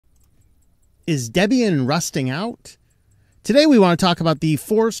Is Debian rusting out? Today we want to talk about the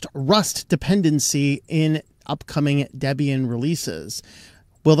forced rust dependency in upcoming Debian releases.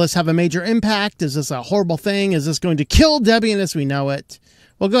 Will this have a major impact? Is this a horrible thing? Is this going to kill Debian as we know it?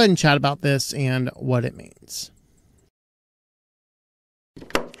 We'll go ahead and chat about this and what it means.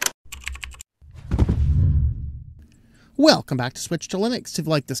 Welcome back to Switch to Linux. If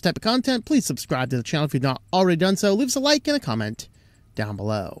you like this type of content, please subscribe to the channel if you've not already done so. Leave us a like and a comment down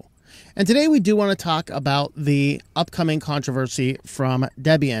below. And today we do want to talk about the upcoming controversy from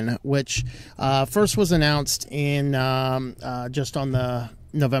Debian, which first was announced in just on the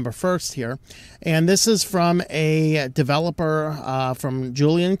November 1st here. And this is from a developer from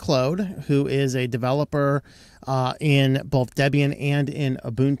Julian Claude, who is a developer in both Debian and in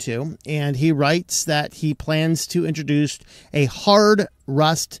Ubuntu. And he writes that he plans to introduce a hard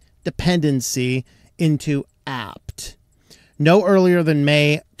rust dependency into apt no earlier than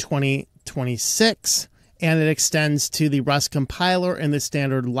May 2026, and it extends to the Rust compiler and the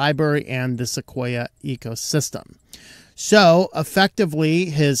standard library and the Sequoia ecosystem. So effectively,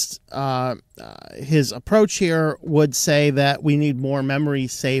 his approach here would say that we need more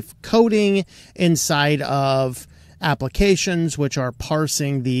memory-safe coding inside of applications which are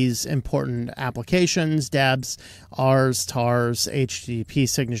parsing these important applications, DEBs, Rs, TARs, HTTP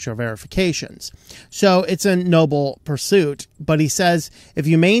signature verifications. So it's a noble pursuit, but he says if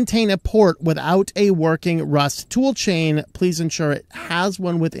you maintain a port without a working Rust toolchain, please ensure it has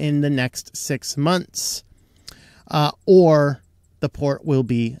one within the next 6 months, or the port will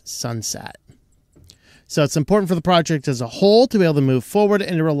be sunset. So it's important for the project as a whole to be able to move forward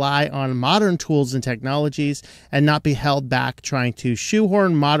and to rely on modern tools and technologies and not be held back trying to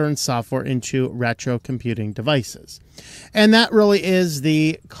shoehorn modern software into retro computing devices. And that really is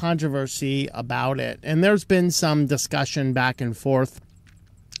the controversy about it. And there's been some discussion back and forth.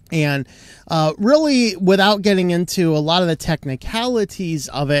 And really, without getting into a lot of the technicalities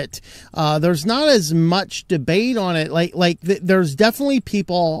of it, there's not as much debate on it. There's definitely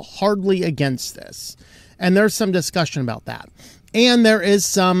people hardly against this. And there's some discussion about that. And there is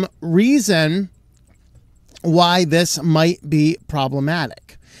some reason why this might be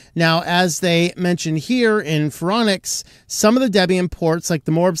problematic. Now, as they mention here in Phoronix, some of the Debian ports, like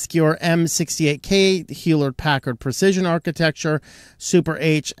the more obscure M68K, Hewlett-Packard Precision Architecture, Super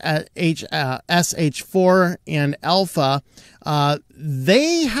SH4, and Alpha,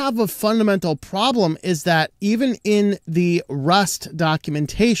 they have a fundamental problem, is that even in the Rust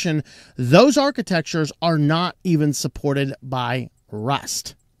documentation, those architectures are not even supported by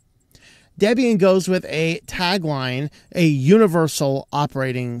Rust. Debian goes with a tagline, a universal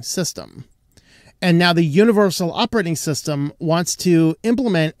operating system. And now the universal operating system wants to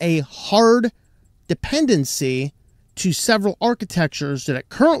implement a hard dependency to several architectures that it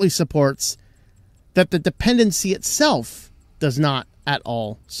currently supports that the dependency itself does not at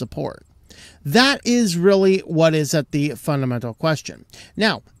all support. That is really what is at the fundamental question.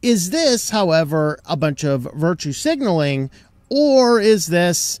 Now, is this, however, a bunch of virtue signaling, or is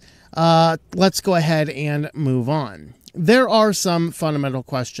this let's go ahead and move on? There are some fundamental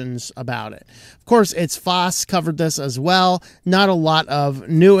questions about it. Of course, it's Foss covered this as well. Not a lot of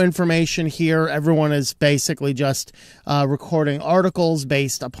new information here. Everyone is basically just recording articles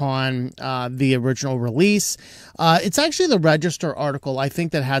based upon the original release. It's actually the Register article, I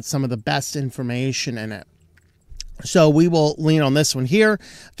think, that had some of the best information in it. So we will lean on this one here.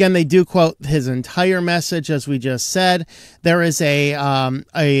 Again, they do quote his entire message, as we just said. There is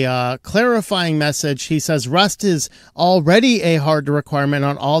a clarifying message. He says Rust is already a hard requirement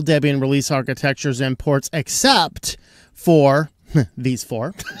on all Debian release architectures and ports except for these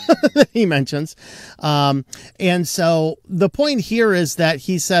four that he mentions. And so the point here is that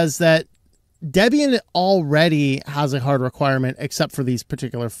he says that Debian already has a hard requirement except for these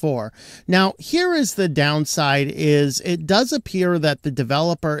particular four. Now, here is the downside, is it does appear that the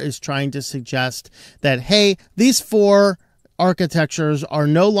developer is trying to suggest that, hey, these four architectures are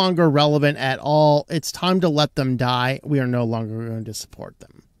no longer relevant at all. It's time to let them die. We are no longer going to support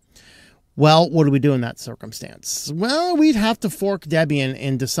them. Well, what do we do in that circumstance? Well, we'd have to fork Debian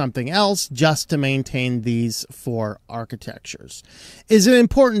into something else just to maintain these four architectures. Is it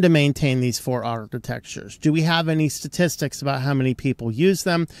important to maintain these four architectures? Do we have any statistics about how many people use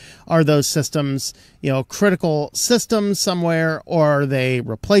them? Are those systems, critical systems somewhere, or are they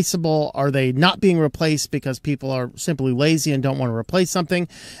replaceable? Are they not being replaced because people are simply lazy and don't want to replace something?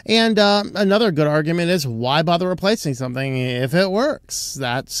 And another good argument is, why bother replacing something if it works?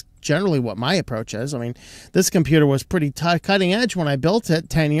 That's generally what my approach is. I mean, this computer was pretty cutting edge when I built it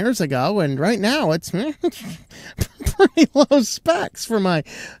 10 years ago, and right now it's pretty low specs for my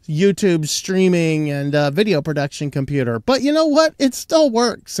YouTube streaming and video production computer. But you know what? It still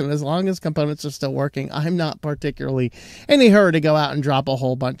works. And as long as components are still working, I'm not particularly in a hurry to go out and drop a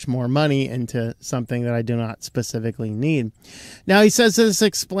whole bunch more money into something that I do not specifically need. Now, he says this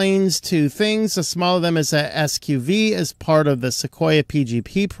explains two things. The small of them is that SQV is part of the Sequoia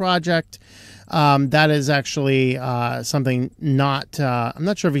PGP project. That is actually something not, I'm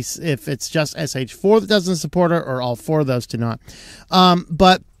not sure if it's just SH4 that doesn't support it or all four of those do not.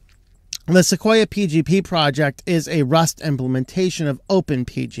 But the Sequoia PGP project is a Rust implementation of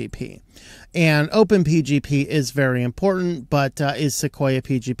OpenPGP. And OpenPGP is very important, but is Sequoia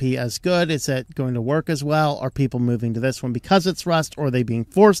PGP as good? Is it going to work as well? Are people moving to this one because it's Rust, or are they being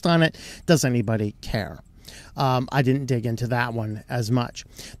forced on it? Does anybody care? I didn't dig into that one as much.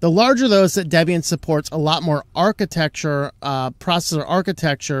 The larger, though, is that Debian supports a lot more architecture, processor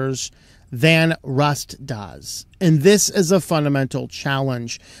architectures than Rust does. And this is a fundamental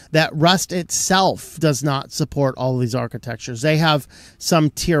challenge, that Rust itself does not support all of these architectures. They have some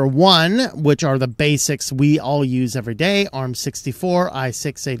tier 1, which are the basics we all use every day, ARM64,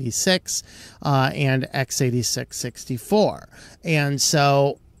 i686, and x86-64. And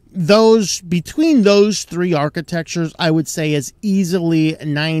so between those three architectures, I would say is easily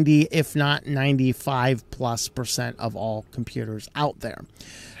 90, if not 95+% of all computers out there.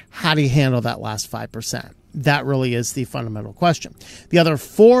 How do you handle that last 5%? That really is the fundamental question. The other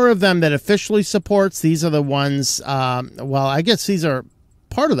 4 of them that officially supports, these are the ones, well, I guess these are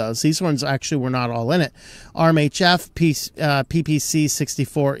part of those. These ones actually were not all in it. ARMHF,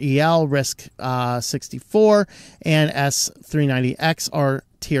 PPC64EL, RISC-64, and S390X are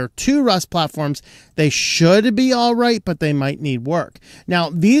tier 2 Rust platforms. They should be all right, but they might need work. Now,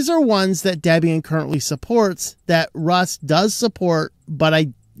 these are ones that Debian currently supports that Rust does support, but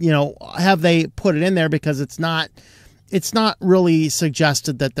have they put it in there because it's not really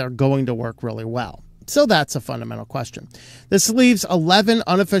suggested that they're going to work really well. So that's a fundamental question. This leaves 11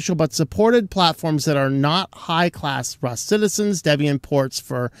 unofficial but supported platforms that are not high-class Rust citizens. Debian ports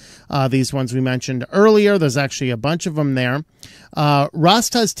for these ones we mentioned earlier. There's actually a bunch of them there.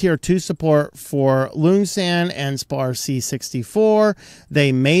 Rust has tier 2 support for Lungsan and Spar C64.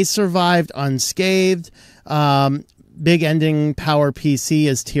 They may survive unscathed. Big Ending Power PC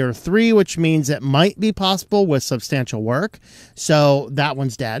is tier 3, which means it might be possible with substantial work. So that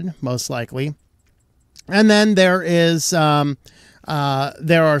one's dead, most likely. And then there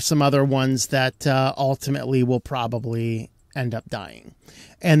are some other ones that ultimately will probably end up dying.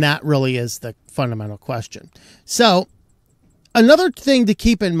 And that really is the fundamental question. So another thing to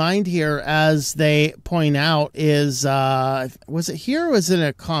keep in mind here, as they point out, is, was it here or was it in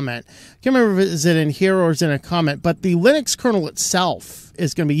a comment? I can't remember if it is in here or is in a comment, but the Linux kernel itself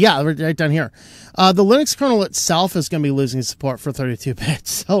is going to be, yeah, right down here. The Linux kernel itself is going to be losing support for 32-bit.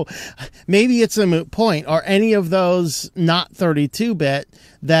 So maybe it's a moot point, or any of those not 32-bit,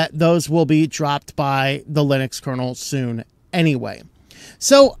 that those will be dropped by the Linux kernel soon anyway.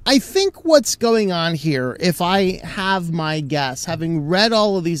 So I think what's going on here, if I have my guess, having read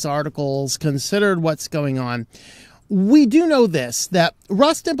all of these articles, considered what's going on, we do know this, that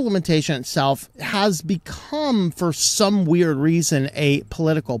Rust implementation itself has become, for some weird reason, a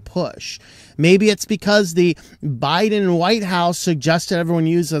political push. Maybe it's because the Biden White House suggested everyone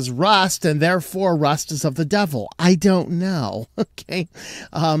uses Rust, and therefore Rust is of the devil. I don't know. Okay.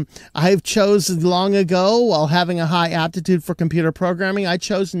 I've chosen long ago, while having a high aptitude for computer programming, I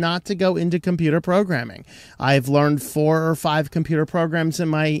chose not to go into computer programming. I've learned 4 or 5 computer programs in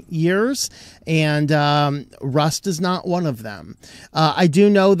my years, and Rust is not one of them. I do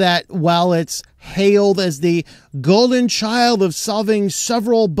know that while it's hailed as the golden child of solving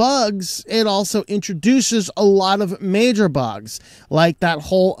several bugs, it also introduces a lot of major bugs, like that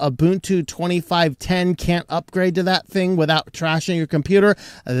whole Ubuntu 25.10 can't upgrade to that thing without trashing your computer.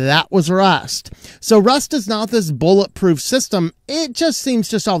 That was Rust. So Rust is not this bulletproof system. It just seems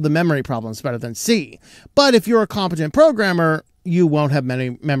to solve the memory problems better than C. But if you're a competent programmer, you won't have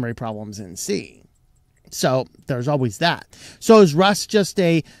many memory problems in C. So there's always that. So is Rust just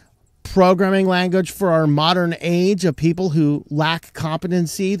a programming language for our modern age of people who lack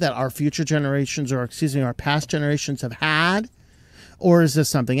competency that our future generations, or our past generations have had? Or is this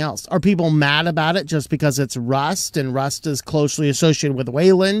something else? Are people mad about it just because it's Rust, and Rust is closely associated with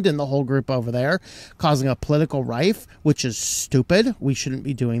Wayland and the whole group over there, causing a political rife, which is stupid. We shouldn't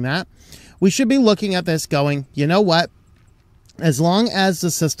be doing that. We should be looking at this going, you know what? As long as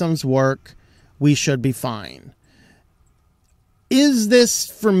the systems work, we should be fine. Is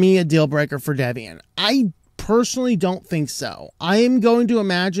this, for me, a deal breaker for Debian? I personally don't think so. I am going to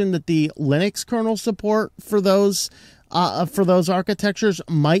imagine that the Linux kernel support for those architectures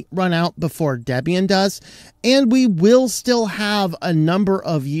might run out before Debian does, and we will still have a number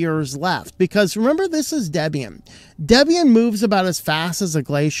of years left, because remember, this is Debian. Debian moves about as fast as a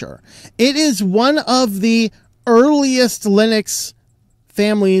glacier. It is one of the earliest Linux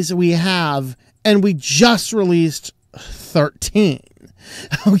families we have, and we just released 13.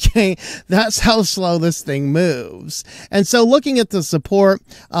 Okay, that's how slow this thing moves. And so looking at the support,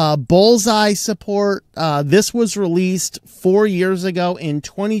 Bullseye support, this was released 4 years ago in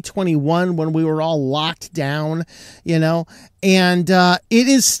 2021 when we were all locked down, you know, and it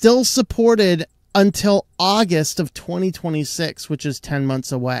is still supported until August of 2026, which is 10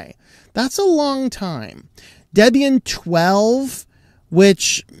 months away. That's a long time. Debian 12,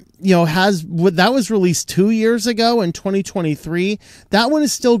 which, you know, that was released 2 years ago in 2023. That one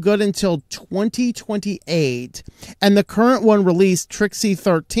is still good until 2028. And the current one released, Trixie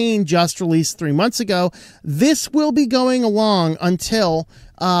 13, just released 3 months ago. This will be going along until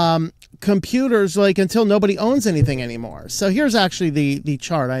computers, until nobody owns anything anymore. So here's actually the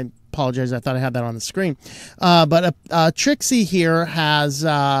chart. I apologize, I thought I had that on the screen. But Trixie here has,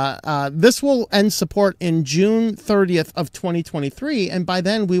 this will end support in June 30th of 2023, and by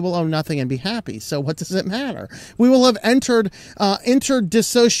then we will own nothing and be happy. So what does it matter? We will have entered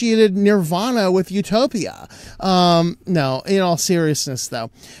interdissociated nirvana with utopia. No, in all seriousness though,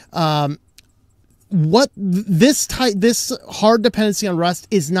 this hard dependency on Rust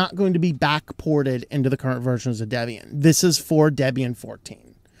is not going to be backported into the current versions of Debian. This is for Debian 14.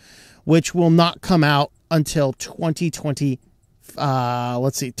 Which will not come out until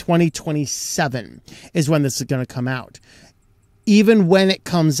 2027 is when this is going to come out. Even when it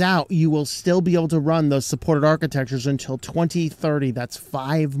comes out, you will still be able to run those supported architectures until 2030. That's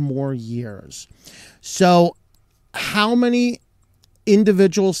 5 more years. So how many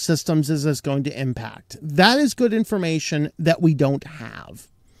individual systems is this going to impact? That is good information that we don't have.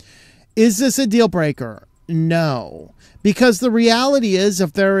 Is this a deal breaker? No, because the reality is,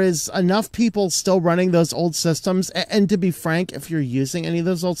 if there is enough people still running those old systems, and to be frank, if you're using any of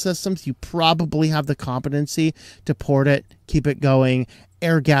those old systems, you probably have the competency to port it, keep it going,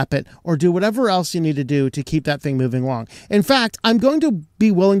 air gap it, or do whatever else you need to do to keep that thing moving along. In fact, I'm going to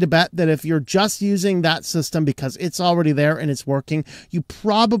be willing to bet that if you're just using that system because it's already there and it's working, you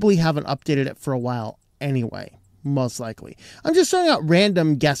probably haven't updated it for a while anyway. Most likely. I'm just throwing out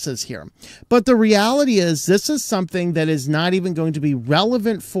random guesses here. But the reality is, this is something that is not even going to be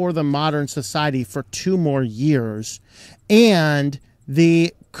relevant for the modern society for 2 more years. And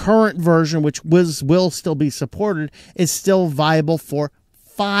the current version, which will still be supported, is still viable for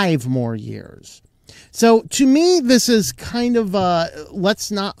 5 more years. So to me, this is kind of let's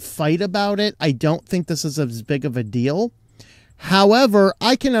not fight about it. I don't think this is as big of a deal. However,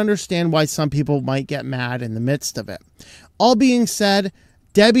 I can understand why some people might get mad in the midst of it. All being said,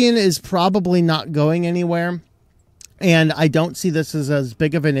 Debian is probably not going anywhere, and I don't see this as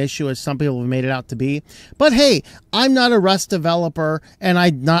big of an issue as some people have made it out to be. But hey, I'm not a Rust developer, and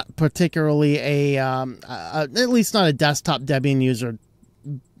I'm not particularly at least not a desktop Debian user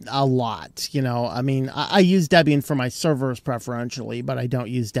a lot, you know. I mean, I use Debian for my servers preferentially, but I don't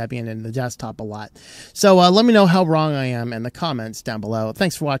use Debian in the desktop a lot. So let me know how wrong I am in the comments down below.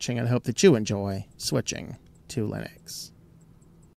 Thanks for watching, and I hope that you enjoy switching to Linux.